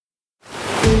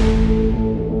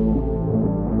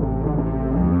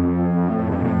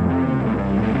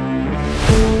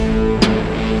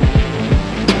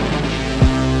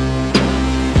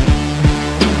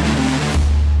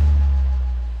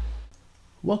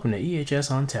welcome to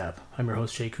EHS on Tap. I'm your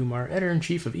host Jay Kumar,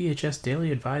 Editor-in-Chief of EHS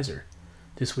Daily Advisor.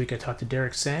 This week I talked to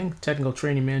Derek Sang, Technical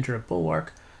Training Manager at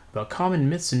Bulwark, about common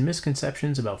myths and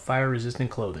misconceptions about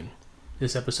fire-resistant clothing.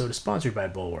 This episode is sponsored by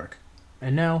Bulwark.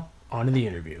 And now, on to the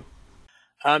interview.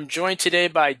 I'm joined today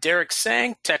by Derek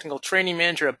Sang, Technical Training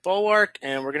Manager at Bulwark,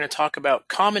 and we're going to talk about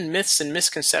common myths and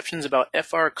misconceptions about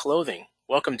FR clothing.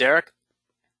 Welcome, Derek.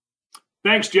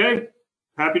 Thanks, Jay.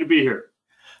 Happy to be here.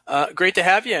 Great to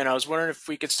have you, and I was wondering if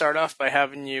we could start off by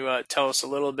having you tell us a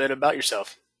little bit about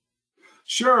yourself.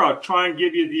 Sure, I'll try and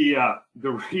give you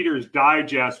the Reader's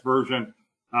Digest version.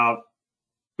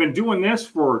 Been doing this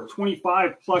for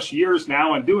 25 plus years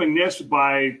now, and doing this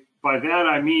by that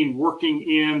I mean working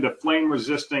in the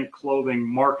flame-resistant clothing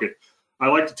market. I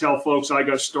like to tell folks I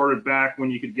got started back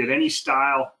when you could get any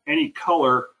style, any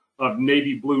color of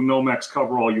navy blue Nomex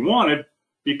coverall you wanted,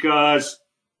 because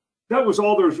that was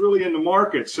all there was really in the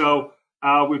market. So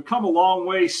we've come a long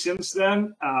way since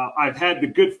then. I've had the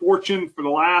good fortune for the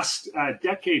last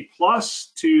decade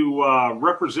plus to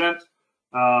represent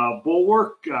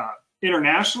Bulwark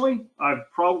internationally. I've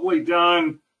probably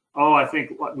done, I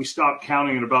think we stopped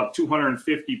counting at about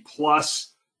 250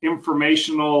 plus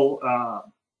informational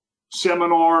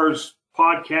seminars,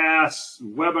 podcasts,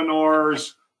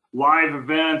 webinars, live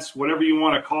events, whatever you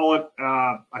want to call it.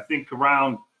 I think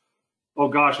around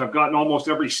I've gotten almost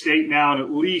every state now in at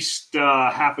least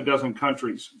half a dozen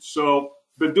countries. So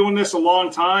been doing this a long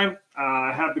time.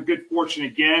 I have the good fortune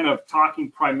again of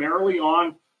talking primarily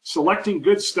on selecting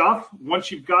good stuff. Once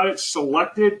you've got it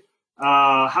selected,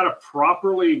 how to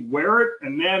properly wear it.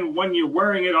 And then when you're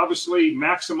wearing it, obviously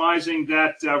maximizing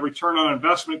that return on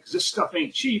investment, because this stuff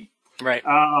ain't cheap. Right.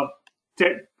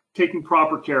 Taking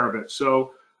proper care of it.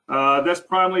 So that's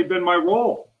primarily been my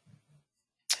role.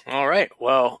 All right.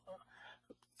 Well,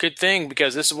 good thing,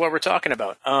 because this is what we're talking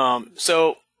about.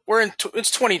 So it's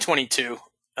 2022.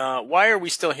 Why are we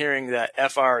still hearing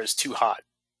that FR is too hot?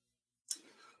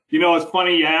 You know, it's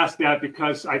funny you ask that,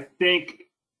 because I think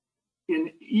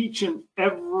in each and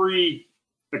every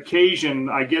occasion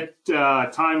I get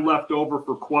time left over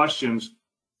for questions,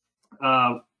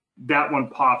 that one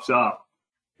pops up.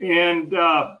 And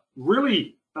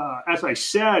really, as I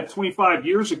said, 25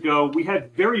 years ago, we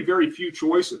had very, very few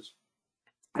choices.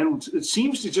 And it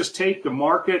seems to just take the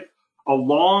market a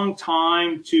long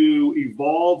time to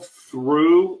evolve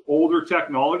through older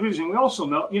technologies. And we also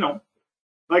know,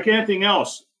 like anything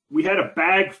else, we had a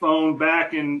bag phone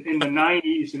back in the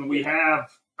 90s, and we have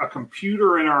a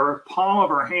computer in our palm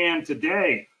of our hand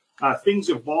today. Things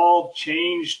evolve,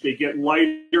 change, they get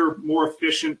lighter, more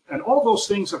efficient, and all those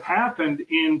things have happened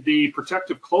in the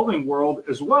protective clothing world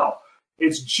as well.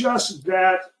 It's just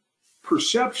that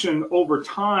perception over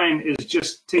time is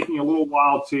just taking a little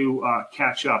while to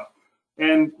catch up.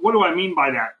 And what do I mean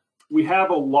by that? We have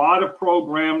a lot of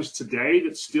programs today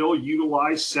that still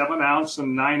utilize 7-ounce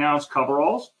and 9-ounce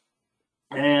coveralls.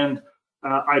 And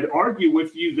I'd argue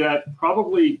with you that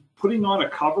probably putting on a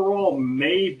coverall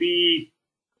may be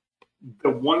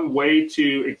the one way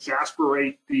to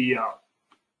exasperate the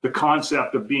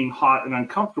concept of being hot and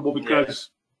uncomfortable,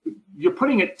 because you're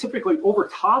putting it typically over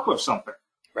top of something.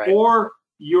 Right. Or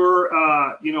you're,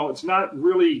 it's not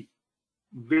really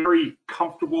very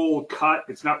comfortable cut.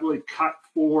 It's not really cut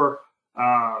for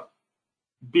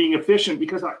being efficient,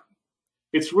 because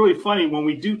it's really funny when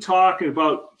we do talk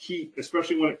about heat,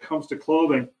 especially when it comes to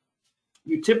clothing,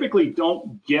 you typically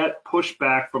don't get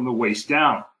pushback from the waist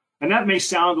down. And that may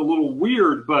sound a little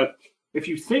weird, but if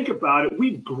you think about it,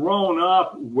 we've grown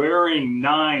up wearing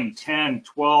 9, 10,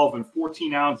 12, and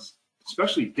 14 ounce,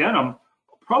 especially denim,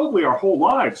 probably our whole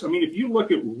lives. I mean, if you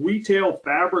look at retail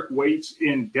fabric weights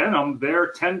in denim,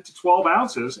 they're 10 to 12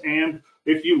 ounces. And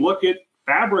if you look at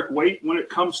fabric weight when it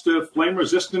comes to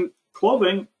flame-resistant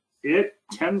clothing, it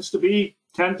tends to be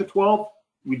 10 to 12.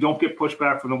 We don't get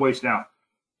pushback from the waist down.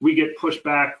 We get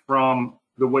pushback from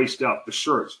the waist up, the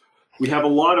shirts. We have a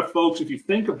lot of folks, if you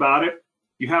think about it,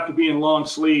 you have to be in long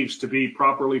sleeves to be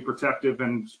properly protective,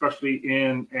 and especially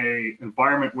in an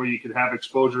environment where you could have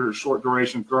exposure to short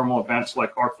duration thermal events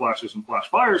like arc flashes and flash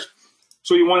fires.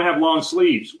 So you want to have long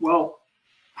sleeves. Well,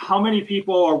 how many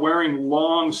people are wearing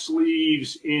long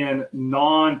sleeves in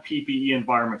non-PPE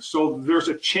environments? So there's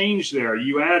a change there.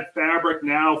 You add fabric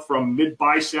now from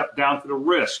mid-bicep down to the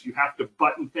wrist. You have to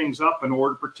button things up in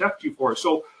order to protect you for it.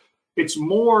 So it's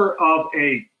more of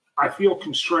I feel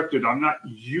constricted. I'm not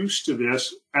used to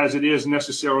this as it is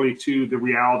necessarily to the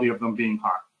reality of them being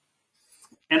hot.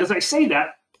 And as I say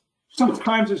that,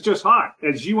 sometimes it's just hot.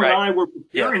 As you and I were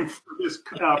preparing for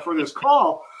this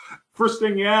call, first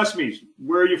thing you asked me is,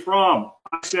 where are you from?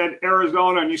 I said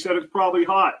Arizona, and you said it's probably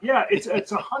hot. Yeah, it's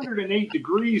 108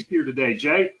 degrees here today,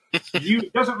 Jay.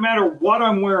 It doesn't matter what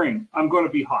I'm wearing, I'm going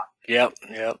to be hot. Yep.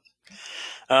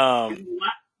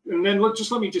 And then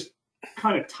let me just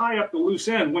kind of tie up the loose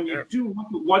end. When you do look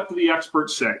at what do the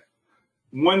experts say,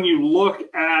 when you look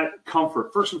at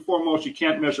comfort, first and foremost, you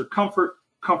can't measure comfort.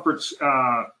 Comfort's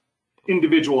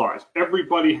individualized.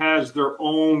 Everybody has their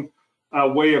own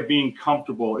way of being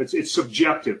comfortable. It's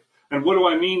subjective. And what do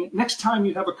I mean? Next time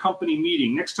you have a company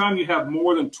meeting, next time you have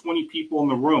more than 20 people in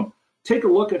the room, take a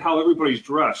look at how everybody's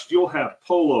dressed. You'll have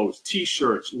polos,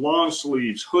 t-shirts, long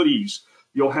sleeves, hoodies.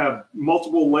 You'll have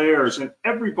multiple layers, and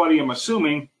everybody, I'm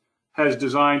assuming, has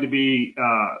designed to be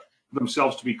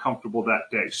themselves to be comfortable that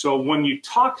day. So when you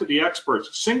talk to the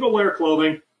experts, single layer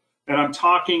clothing, and I'm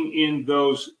talking in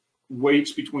those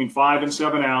weights between 5 and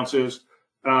 7 ounces,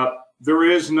 there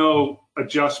is no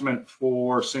adjustment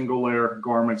for single layer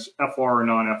garments, FR or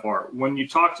non-FR. When you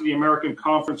talk to the American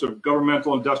Conference of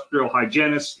Governmental Industrial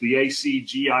Hygienists, the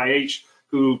ACGIH,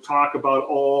 who talk about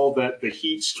all the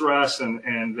heat stress,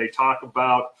 and they talk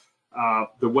about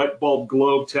the wet bulb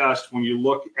globe test, when you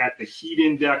look at the heat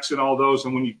index and all those,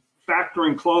 and when you factor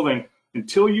in clothing,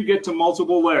 until you get to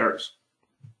multiple layers,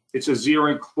 it's a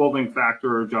zero clothing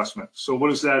factor adjustment. So what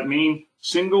does that mean?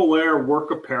 Single layer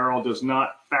work apparel does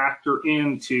not factor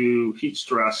into heat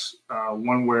stress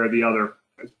one way or the other,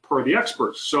 per the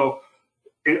experts. So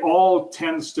it all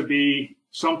tends to be,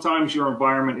 sometimes your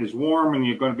environment is warm and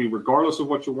you're going to be regardless of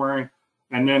what you're wearing.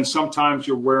 And then sometimes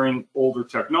you're wearing older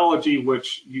technology,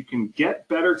 which you can get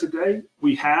better today.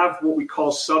 We have what we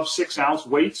call sub 6 ounce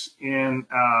weights in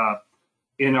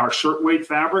our shirt weight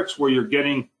fabrics, where you're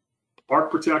getting arc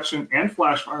protection and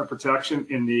flash fire protection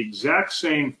in the exact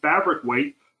same fabric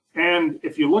weight. And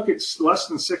if you look at less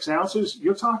than 6 ounces,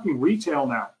 you're talking retail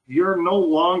now. You're no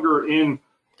longer in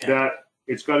that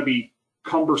it's got to be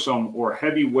cumbersome or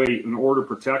heavyweight in order to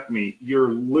protect me.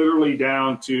 You're literally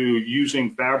down to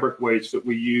using fabric weights that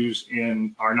we use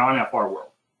in our non-FR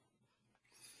world.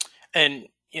 And,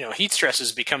 heat stress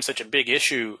has become such a big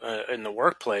issue in the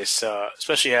workplace,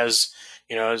 especially as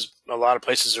a lot of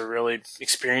places are really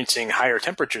experiencing higher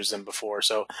temperatures than before.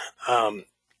 So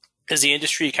is the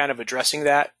industry kind of addressing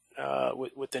that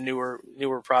with the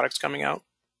newer products coming out?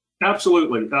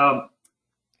 Absolutely.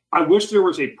 I wish there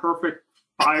was a perfect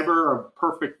fiber, a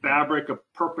perfect fabric, a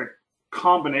perfect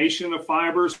combination of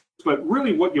fibers. But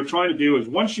really what you're trying to do is,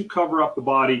 once you cover up the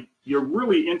body, you're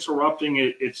really interrupting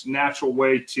its natural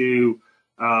way to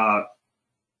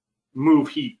move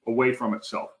heat away from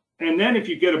itself. And then if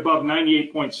you get above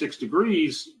 98.6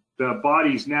 degrees, the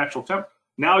body's natural temp,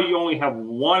 now you only have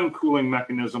one cooling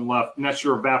mechanism left, and that's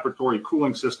your evaporatory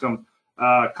cooling system,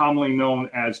 commonly known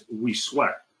as we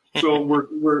sweat. So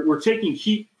we're taking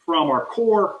heat from our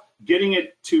core, getting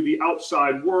it to the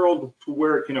outside world to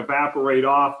where it can evaporate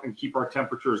off and keep our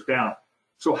temperatures down.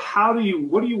 So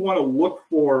what do you want to look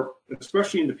for,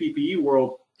 especially in the PPE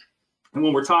world? And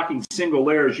when we're talking single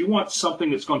layers, you want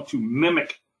something that's going to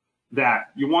mimic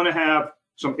that. You want to have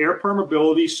some air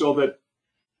permeability so that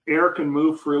air can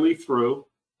move freely through.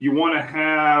 You want to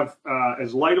have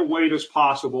as light a weight as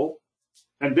possible.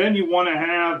 And then you want to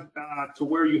have to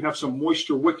where you have some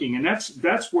moisture wicking. And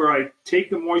that's where I take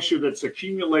the moisture that's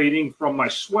accumulating from my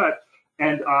sweat,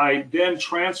 and I then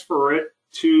transfer it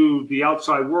to the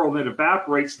outside world, and it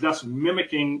evaporates, thus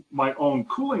mimicking my own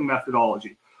cooling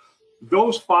methodology.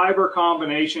 Those fiber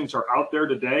combinations are out there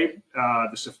today.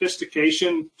 The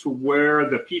sophistication to where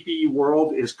the PPE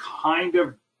world is kind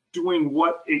of doing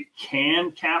what it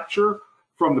can capture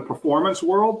from the performance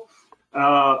world.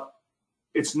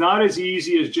 It's not as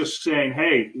easy as just saying,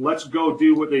 hey, let's go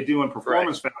do what they do in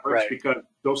performance fabrics, because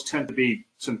those tend to be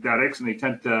synthetics and they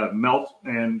tend to melt,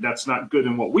 and that's not good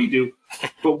in what we do.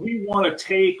 But we want to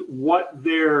take what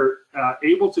they're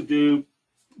able to do,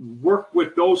 work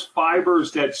with those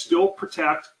fibers that still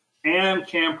protect and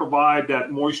can provide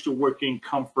that moisture wicking,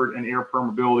 comfort, and air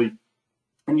permeability.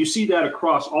 And you see that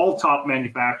across all top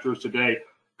manufacturers today,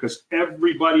 because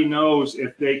everybody knows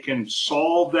if they can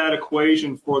solve that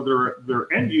equation for their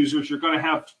end users, you're going to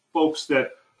have folks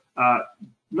that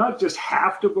not just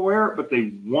have to wear it, but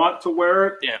they want to wear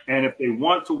it. Yeah. And if they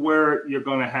want to wear it, you're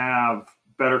going to have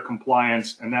better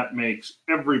compliance, and that makes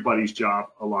everybody's job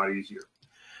a lot easier.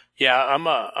 Yeah, I'm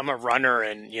a runner,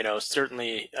 and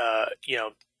certainly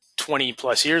 20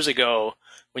 plus years ago,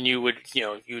 when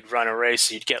you'd run a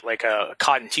race, you'd get like a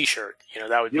cotton T-shirt.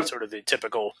 That would be sort of the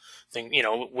typical thing.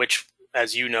 Which,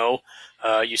 as you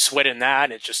sweat in that,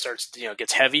 and it just starts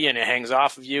gets heavy and it hangs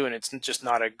off of you, and it's just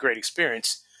not a great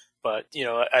experience. But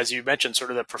as you mentioned, sort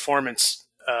of the performance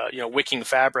wicking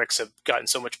fabrics have gotten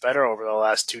so much better over the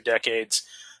last 2 decades.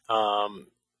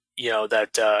 You'll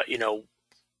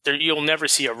never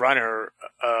see a runner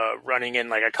running in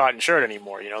like a cotton shirt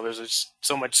anymore. There's just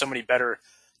so many better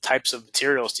types of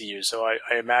materials to use. So I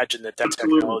imagine that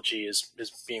Absolutely. technology is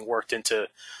being worked into,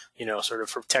 sort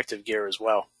of protective gear as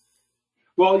well.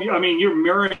 Well, I mean, you're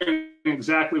mirroring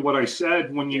exactly what I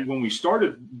said when we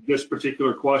started this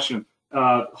particular question.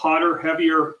 Hotter,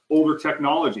 heavier, older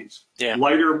technologies,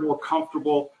 lighter, more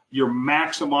comfortable. You're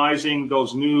maximizing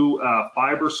those new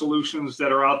fiber solutions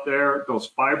that are out there, those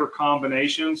fiber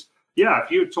combinations. Yeah,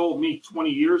 if you had told me 20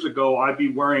 years ago I'd be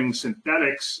wearing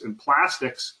synthetics and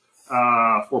plastics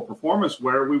for performance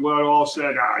wear, we would have all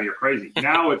said, you're crazy.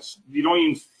 Now you don't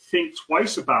even think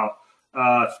twice about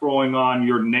throwing on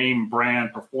your name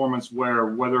brand performance wear,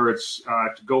 whether it's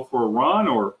to go for a run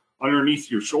or underneath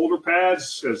your shoulder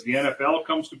pads as the NFL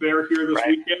comes to bear here this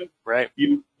weekend. Right.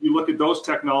 You look at those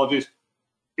technologies.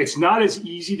 It's not as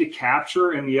easy to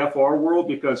capture in the FR world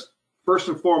because first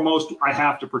and foremost, I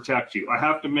have to protect you. I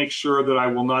have to make sure that I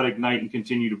will not ignite and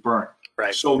continue to burn.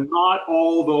 Right. So not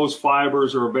all those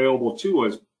fibers are available to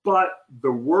us, but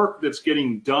the work that's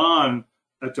getting done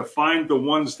to find the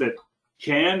ones that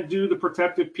can do the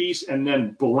protective piece and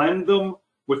then blend them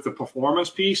with the performance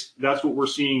piece, that's what we're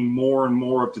seeing more and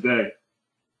more of today.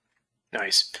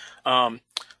 Nice.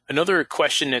 Another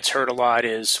question that's heard a lot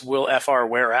is, will FR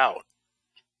wear out?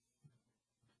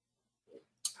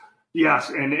 Yes,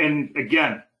 and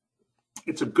again,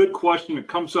 it's a good question. It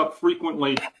comes up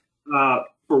frequently.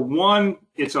 For one,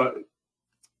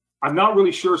 I'm not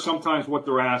really sure sometimes what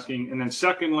they're asking, and then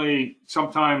secondly,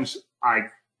 sometimes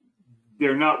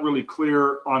they're not really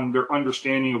clear on their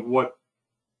understanding of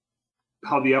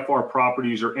how the FR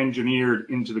properties are engineered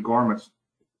into the garments.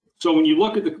 So when you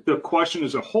look at the question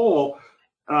as a whole,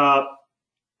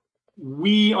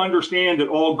 we understand that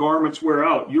all garments wear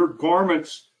out. Your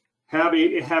garments have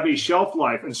a shelf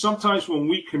life. And sometimes when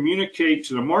we communicate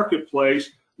to the marketplace,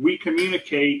 we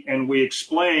communicate and we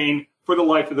explain for the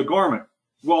life of the garment.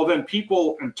 Well, then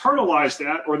people internalize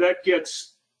that, or that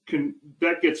gets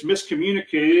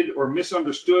miscommunicated or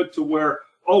misunderstood to where,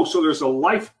 so there's a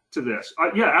life to this.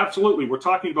 Yeah, absolutely. We're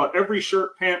talking about every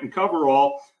shirt, pant, and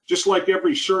coverall, just like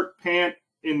every shirt, pant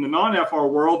in the non-FR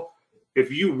world.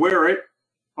 If you wear it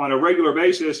on a regular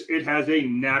basis, it has a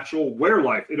natural wear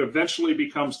life. It eventually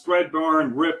becomes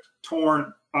thread-borne, ripped,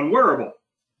 torn, unwearable.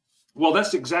 Well,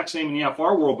 that's the exact same in the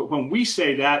FR world, but when we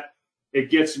say that, it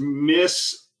gets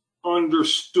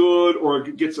misunderstood or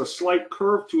it gets a slight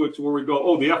curve to it to where we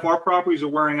go, the FR properties are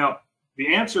wearing out.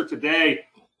 The answer today,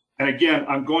 and again,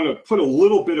 I'm going to put a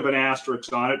little bit of an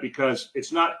asterisk on it because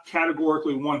it's not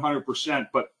categorically 100%,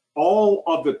 but all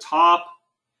of the top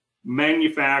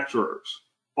manufacturers,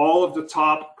 all of the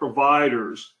top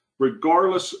providers,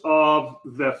 regardless of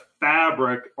the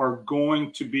fabric, are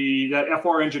going to be, that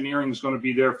FR engineering is going to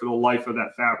be there for the life of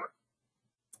that fabric,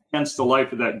 hence the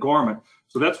life of that garment.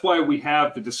 So that's why we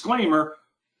have the disclaimer,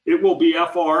 it will be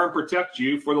FR and protect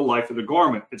you for the life of the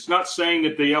garment. It's not saying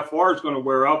that the FR is going to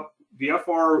wear out. The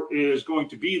FR is going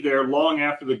to be there long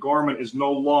after the garment is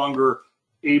no longer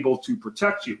able to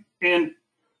protect you. And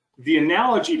the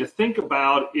analogy to think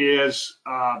about is,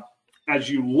 as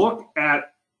you look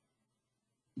at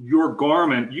your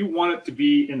garment, you want it to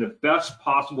be in the best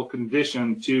possible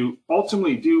condition to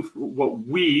ultimately do what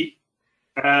we,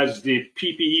 as the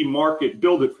PPE market,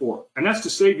 build it for. And that's to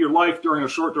save your life during a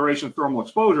short duration thermal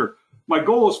exposure. My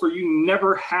goal is for you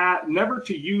never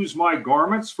to use my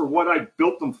garments for what I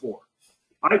built them for.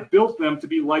 I built them to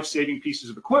be life-saving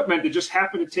pieces of equipment that just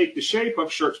happen to take the shape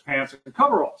of shirts, pants, and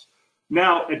coveralls.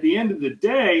 Now, at the end of the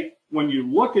day, when you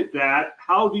look at that,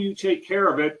 how do you take care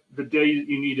of it the day that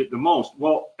you need it the most?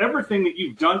 Well, everything that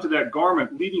you've done to that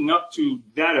garment leading up to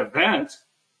that event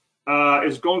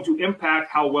is going to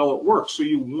impact how well it works. So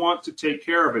you want to take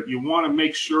care of it. You want to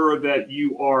make sure that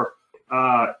you are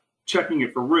checking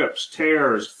it for rips,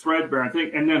 tears, threadbare,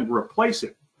 and then replace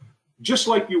it. Just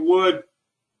like you would,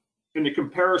 in the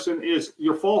comparison, is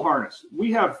your fall harness.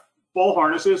 We have fall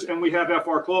harnesses and we have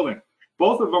FR clothing.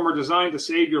 Both of them are designed to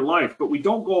save your life, but we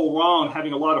don't go around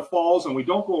having a lot of falls and we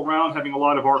don't go around having a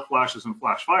lot of arc flashes and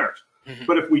flash fires. Mm-hmm.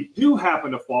 But if we do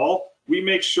happen to fall, we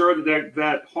make sure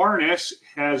that harness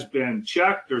has been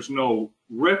checked. There's no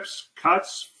rips,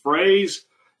 cuts, frays.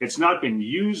 It's not been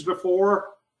used before.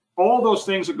 All those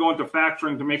things that go into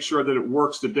factoring to make sure that it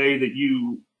works the day that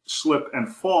you slip and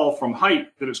fall from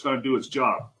height, that it's going to do its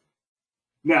job.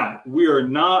 Now, we are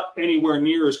not anywhere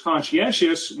near as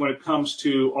conscientious when it comes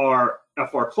to our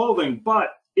FR clothing,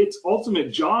 but its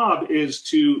ultimate job is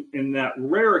to, in that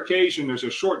rare occasion there's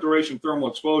a short duration thermal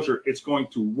exposure, it's going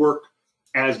to work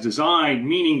as designed,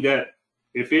 meaning that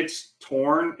if it's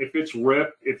torn, if it's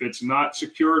ripped, if it's not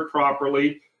secured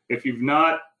properly, if you've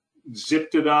not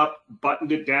zipped it up,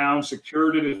 buttoned it down,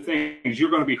 secured it to things, you're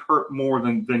going to be hurt more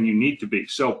than you need to be.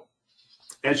 So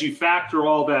as you factor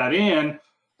all that in,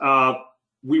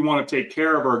 we want to take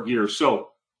care of our gear.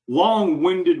 So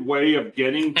long-winded way of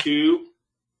getting to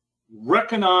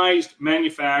recognized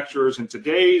manufacturers in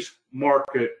today's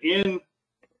market in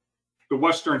the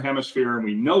Western Hemisphere, and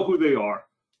we know who they are.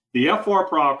 The FR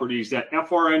properties, that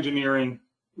FR engineering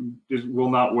will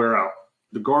not wear out.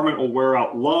 The garment will wear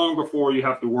out long before you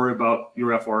have to worry about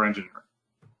your FR engineering.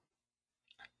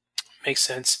 Makes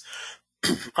sense.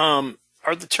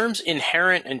 Are the terms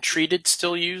inherent and treated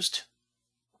still used?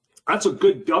 That's a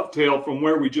good dovetail from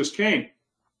where we just came.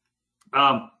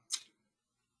 Back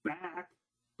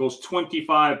those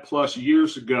 25 plus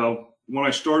years ago, when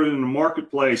I started in the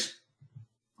marketplace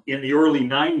in the early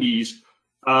 90s,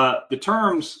 the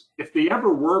terms, if they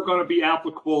ever were going to be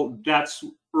applicable, that's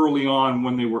early on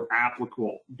when they were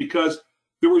applicable, because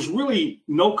there was really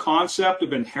no concept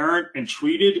of inherent and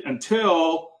treated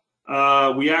until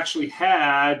we actually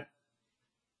had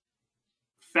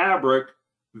fabric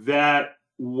that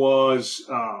was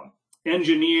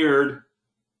engineered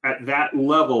at that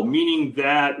level, meaning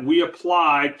that we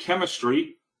applied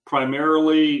chemistry,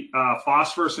 primarily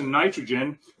phosphorus and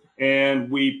nitrogen, and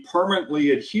we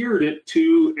permanently adhered it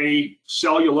to a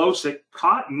cellulosic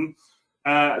cotton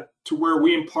to where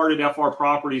we imparted FR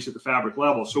properties at the fabric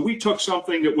level. So we took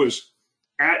something that was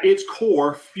at its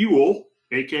core fuel,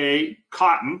 aka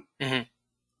cotton.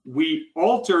 Mm-hmm. We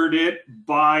altered it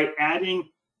by adding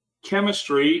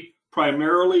chemistry,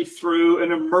 primarily through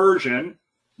an immersion,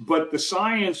 but the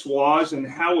science was, and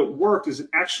how it worked, is it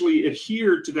actually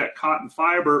adhered to that cotton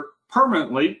fiber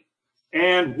permanently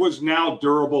and was now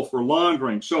durable for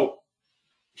laundering. So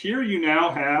here you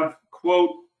now have,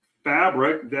 quote,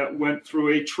 fabric that went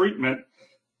through a treatment,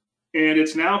 and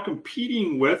it's now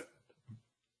competing with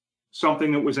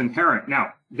something that was inherent.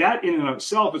 Now, that in and of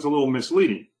itself is a little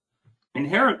misleading.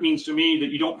 Inherent means to me that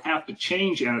you don't have to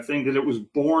change anything, that it was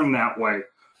born that way.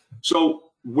 So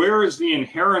where is the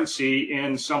inherency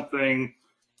in something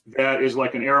that is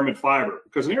like an aramid fiber?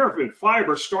 Because an aramid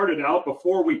fiber started out,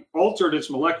 before we altered its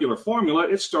molecular formula,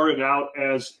 it started out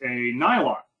as a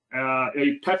nylon,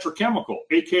 a petrochemical,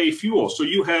 aka fuel. So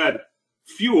you had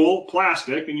fuel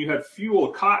plastic and you had fuel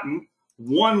cotton.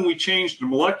 One, we changed the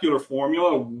molecular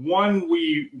formula. One,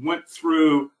 we went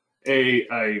through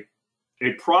a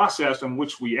process in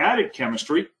which we added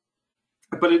chemistry.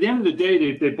 But at the end of the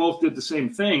day, they both did the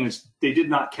same thing, is they did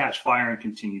not catch fire and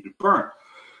continue to burn.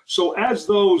 So as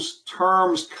those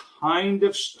terms kind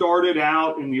of started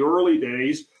out in the early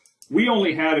days, we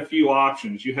only had a few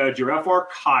options. You had your FR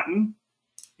cotton,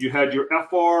 you had your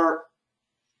FR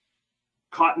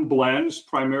cotton blends,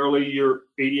 primarily your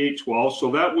 8812.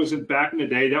 So that was back in the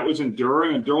day, that was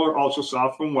Endura, and Endura also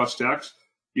south from Westex.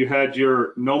 You had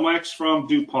your Nomex from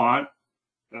DuPont,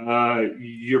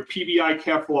 your PBI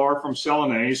Kevlar from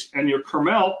Celanese, and your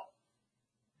Kermel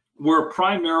were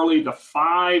primarily the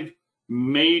 5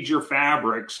 major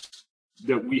fabrics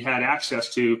that we had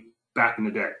access to back in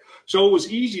the day. So it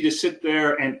was easy to sit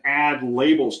there and add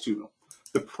labels to them.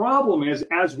 The problem is,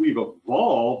 as we've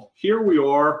evolved, here we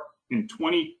are in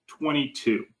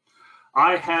 2022.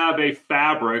 I have a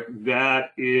fabric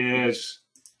that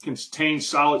contains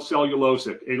solid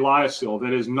cellulosic, a lyocell,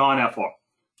 that is non-FR.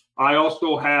 I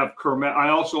also have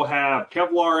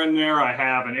Kevlar in there. I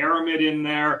have an aramid in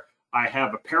there. I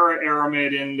have a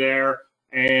para-aramid in there.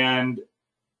 And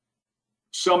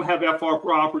some have FR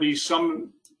properties.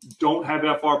 Some don't have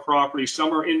FR properties.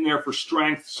 Some are in there for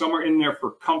strength. Some are in there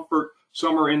for comfort.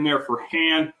 Some are in there for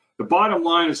hand. The bottom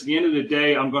line is, at the end of the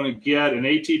day, I'm going to get an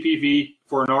ATPV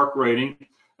for an arc rating,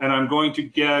 and I'm going to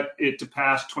get it to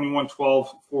pass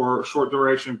 2112 for short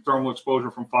duration thermal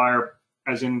exposure from fire,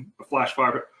 as in a flash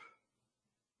fiber.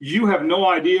 You have no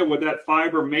idea what that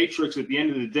fiber matrix at the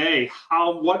end of the day,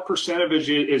 what percentage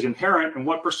is inherent and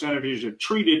what percentage is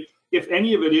treated, if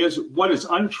any of it is, what is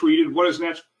untreated, what is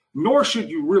natural, nor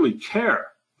should you really care.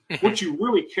 What you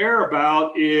really care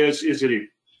about is it a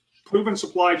proven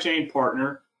supply chain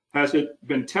partner? Has it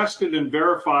been tested and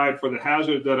verified for the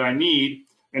hazard that I need?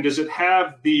 And does it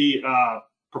have the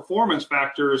performance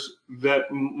factors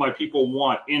that my people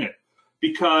want in it?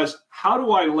 Because how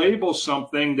do I label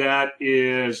something that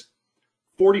is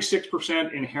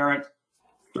 46% inherent,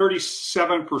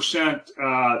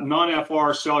 37%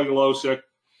 non-FR cellulosic,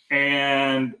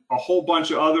 and a whole bunch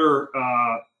of other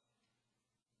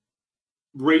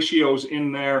ratios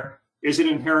in there? Is it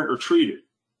inherent or treated?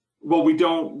 Well, we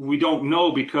don't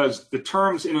know, because the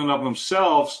terms in and of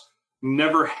themselves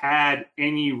never had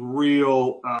any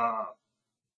real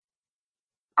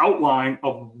outline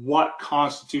of what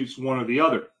constitutes one or the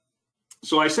other.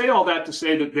 So I say all that to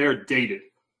say that they're dated.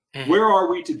 Mm-hmm. Where are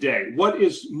we today? What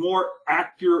is more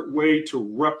accurate way to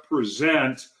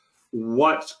represent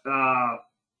what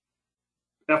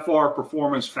FR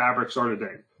performance fabrics are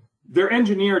today? They're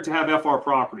engineered to have FR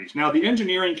properties. Now, the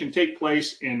engineering can take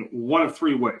place in one of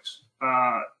three ways.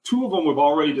 Two of them we've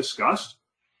already discussed.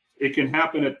 It can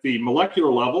happen at the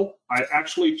molecular level. I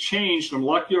actually changed the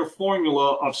molecular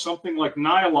formula of something like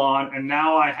nylon, and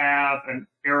now I have an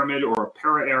aramid or a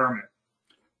para-aramid.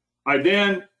 I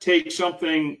then take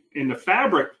something in the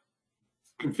fabric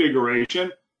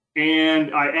configuration,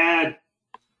 and I add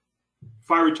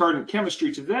fire retardant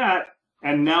chemistry to that,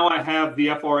 and now I have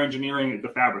the FR engineering at the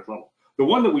fabric level. The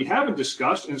one that we haven't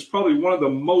discussed, and it's probably one of the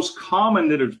most common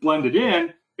that is blended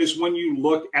in, is when you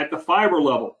look at the fiber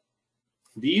level.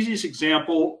 The easiest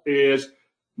example is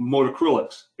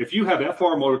motocrylics. If you have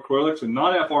FR motocrylics and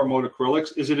non-FR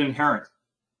motocrylics, is it inherent?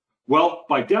 Well,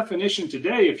 by definition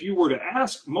today, if you were to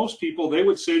ask most people, they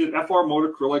would say that FR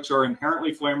motocrylics are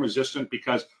inherently flame resistant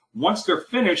because once they're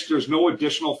finished, there's no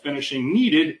additional finishing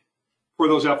needed for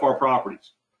those FR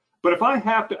properties. But if I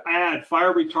have to add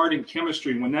fire retardant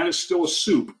chemistry when that is still a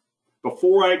soup,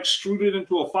 before I extrude it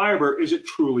into a fiber, is it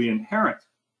truly inherent?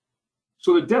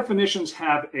 So the definitions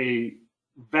have a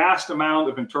vast amount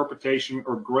of interpretation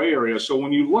or gray area. So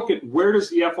when you look at where does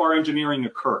the FR engineering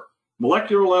occur,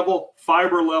 molecular level,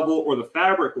 fiber level, or the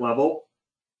fabric level,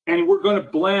 and we're going to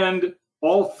blend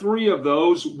all three of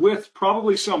those with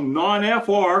probably some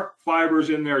non-FR fibers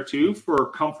in there too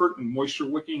for comfort and moisture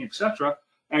wicking, etc.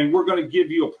 And we're going to give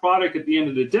you a product at the end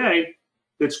of the day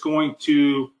that's going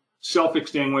to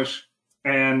self-extinguish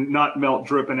and not melt,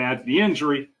 drip, and add to the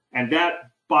injury. And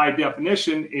that, by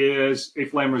definition, is a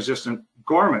flame-resistant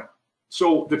garment.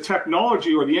 So the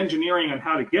technology or the engineering on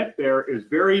how to get there is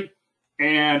varied,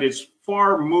 and it's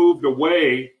far moved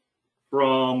away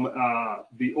from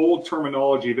the old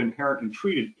terminology of inherent and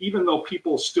treated, even though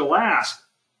people still ask,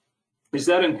 is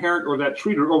that inherent or that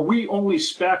treated? Or we only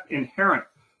spec inherent?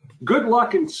 Good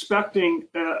luck inspecting,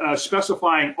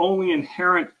 specifying only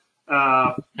inherent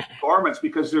garments,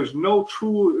 because there's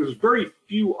very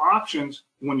few options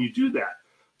when you do that.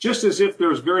 Just as if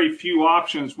there's very few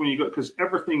options when you go, because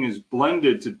everything is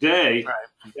blended today, right,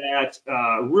 that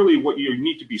really what you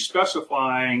need to be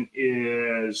specifying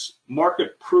is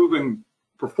market-proven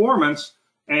performance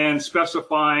and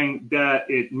specifying that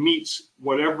it meets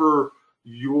whatever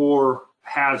your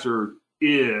hazard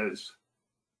is.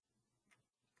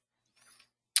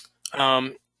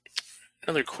 Another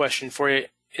question for you.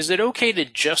 Is it okay to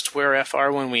just wear FR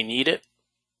when we need it?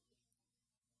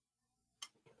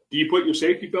 Do you put your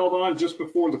safety belt on just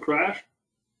before the crash?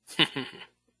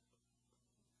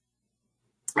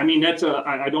 I mean, that's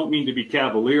I don't mean to be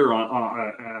cavalier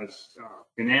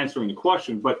in answering the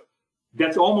question, but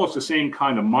that's almost the same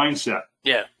kind of mindset.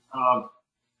 Yeah.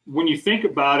 When you think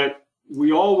about it,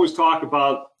 we always talk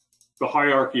about the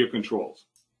hierarchy of controls.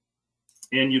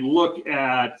 And you look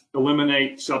at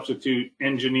eliminate, substitute,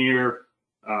 engineer,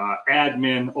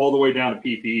 admin, all the way down to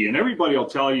PPE. And everybody will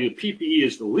tell you PPE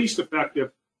is the least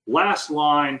effective. Last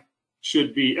line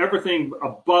should be, everything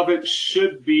above it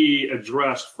should be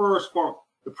addressed first.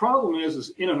 The problem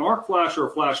is in an arc flash or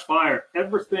a flash fire,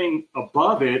 everything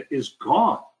above it is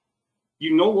gone.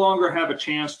 You no longer have a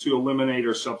chance to eliminate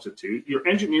or substitute. Your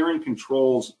engineering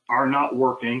controls are not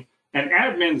working, and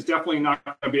admin is definitely not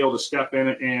going to be able to step in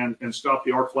and stop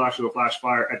the arc flash or the flash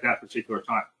fire at that particular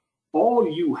time.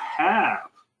 All you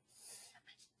have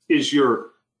is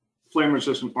your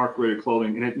flame-resistant arc-rated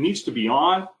clothing, and it needs to be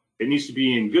on, it needs to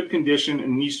be in good condition,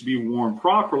 and it needs to be worn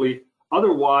properly.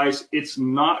 Otherwise, it's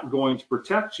not going to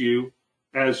protect you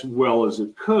as well as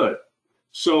it could.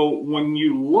 So when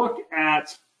you look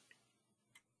at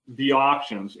the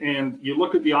options, and you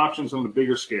look at the options on the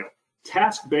bigger scale,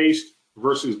 task-based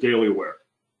versus daily wear,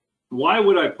 why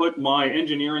would I put my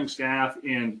engineering staff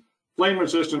in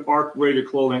flame-resistant arc-rated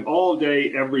clothing all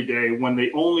day, every day, when they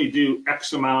only do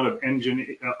X amount of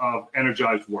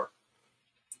energized work?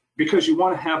 Because you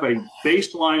want to have a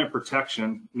baseline of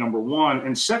protection, number one,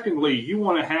 and secondly, you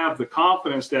want to have the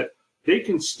confidence that they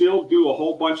can still do a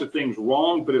whole bunch of things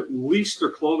wrong, but at least their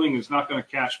clothing is not going to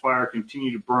catch fire,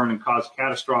 continue to burn, and cause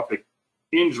catastrophic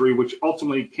injury, which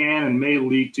ultimately can and may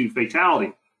lead to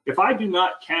fatality. If I do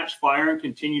not catch fire and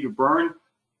continue to burn,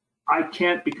 I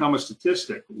can't become a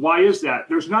statistic. Why is that?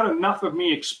 There's not enough of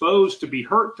me exposed to be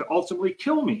hurt to ultimately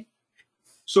kill me.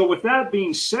 So with that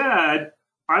being said,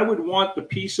 I would want the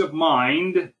peace of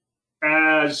mind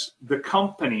as the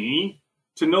company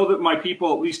to know that my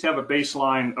people at least have a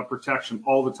baseline of protection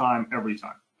all the time, every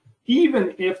time.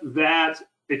 Even if that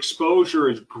exposure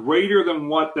is greater than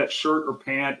what that shirt or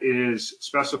pant is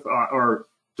specified or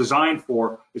designed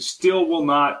for, it still will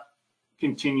not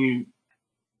continue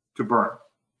to burn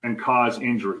and cause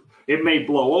injury. It may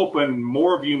blow open,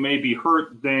 more of you may be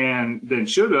hurt than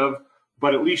should have,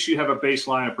 but at least you have a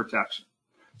baseline of protection.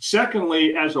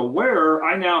 Secondly, as a wearer,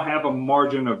 I now have a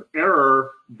margin of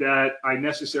error that I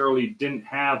necessarily didn't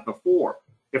have before.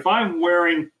 If I'm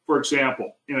wearing, for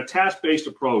example, in a task-based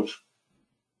approach,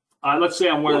 let's say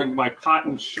I'm wearing my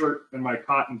cotton shirt and my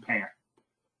cotton pant,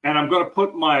 and I'm going to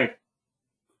put my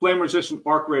flame-resistant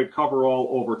arc-rated coverall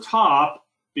over top,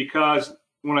 because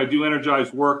when I do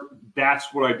energized work,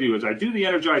 that's what I do. As I do the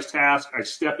energized task, I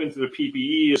step into the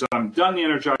PPE. As I'm done the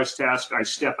energized task, I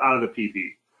step out of the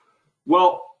PPE.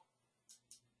 Well,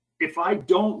 if I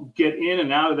don't get in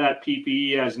and out of that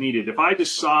PPE as needed, if I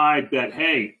decide that,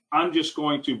 hey, I'm just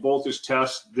going to voltage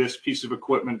test this piece of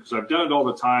equipment because I've done it all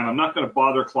the time, I'm not going to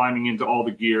bother climbing into all the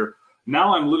gear.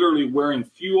 Now I'm literally wearing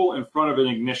fuel in front of an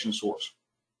ignition source.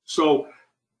 So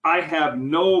I have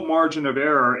no margin of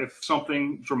error if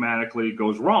something dramatically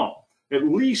goes wrong. At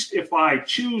least if I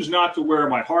choose not to wear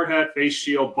my hard hat, face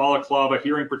shield, balaclava,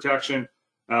 hearing protection,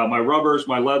 my rubbers,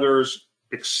 my leathers,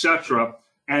 etc.,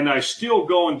 and I still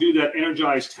go and do that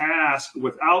energized task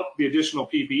without the additional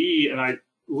PPE, and at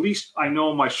least I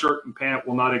know my shirt and pant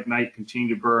will not ignite,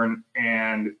 continue to burn,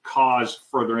 and cause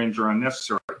further injury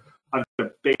unnecessary. I've got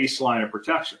a baseline of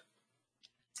protection.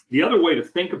 The other way to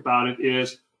think about it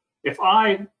is, if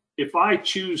I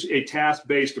choose a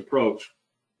task-based approach,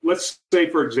 let's say,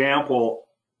 for example,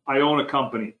 I own a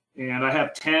company and I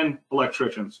have 10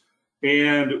 electricians,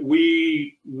 and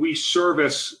we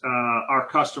service our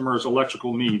customers'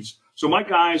 electrical needs. So my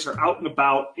guys are out and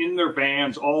about in their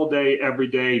vans all day, every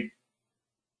day,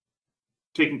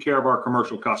 taking care of our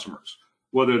commercial customers,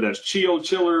 whether that's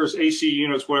chillers, AC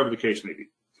units, whatever the case may be.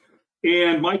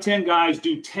 And my 10 guys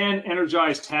do 10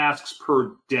 energized tasks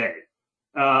per day.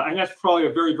 And that's probably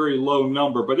a very, very low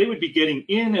number, but they would be getting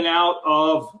in and out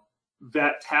of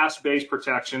that task-based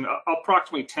protection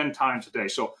approximately 10 times a day.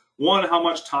 So one, how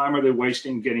much time are they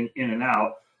wasting getting in and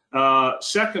out?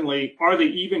 Secondly, are they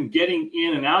even getting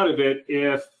in and out of it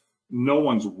if no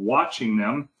one's watching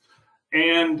them?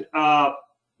 And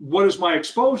what is my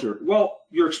exposure? Well,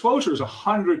 your exposure is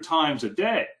 100 times a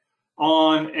day.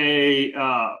 On a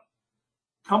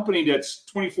company that's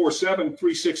 24/7,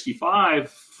 365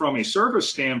 from a service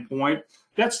standpoint,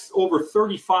 that's over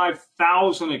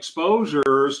 35,000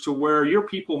 exposures to where your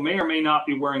people may or may not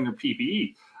be wearing their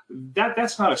PPE.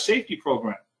 That's not a safety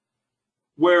program.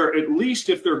 Where at least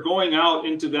if they're going out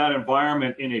into that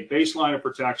environment in a baseline of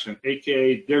protection,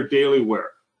 aka their daily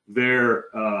wear, their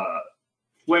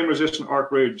flame-resistant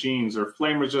arc-rated jeans, or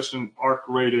flame-resistant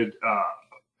arc-rated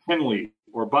Henley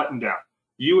or button-down,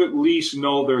 you at least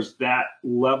know there's that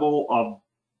level of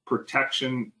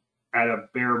protection at a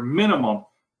bare minimum.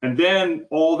 And then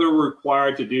all they're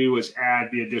required to do is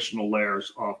add the additional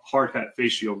layers of hard hat,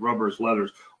 face shield, rubbers,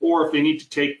 leathers, or if they need to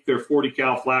take their 40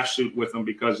 cal flash suit with them,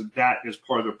 because that is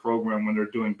part of the program when they're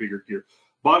doing bigger gear.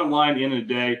 Bottom line, at the end of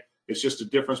the day, it's just a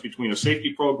difference between a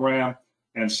safety program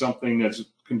and something that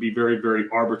can be very, very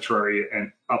arbitrary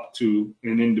and up to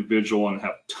an individual and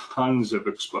have tons of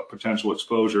potential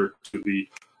exposure to the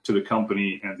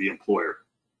company and the employer.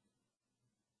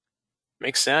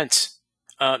 Makes sense.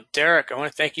 Derek, I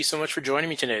want to thank you so much for joining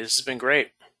me today. This has been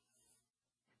great.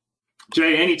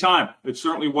 Jay, anytime. It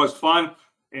certainly was fun,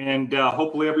 and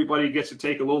hopefully everybody gets to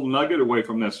take a little nugget away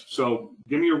from this. So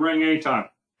give me a ring anytime.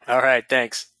 All right,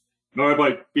 thanks. All right,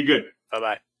 buddy. Be good.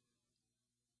 Bye-bye.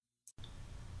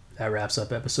 That wraps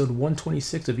up episode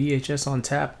 126 of EHS on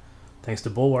Tap. Thanks to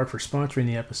Bulwark for sponsoring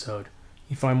the episode.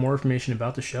 You can find more information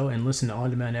about the show and listen to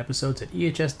on-demand episodes at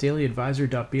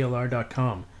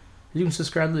ehsdailyadvisor.blr.com. You can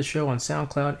subscribe to the show on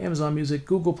SoundCloud, Amazon Music,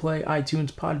 Google Play,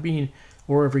 iTunes, Podbean,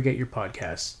 or wherever you get your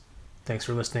podcasts. Thanks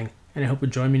for listening, and I hope you'll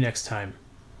join me next time.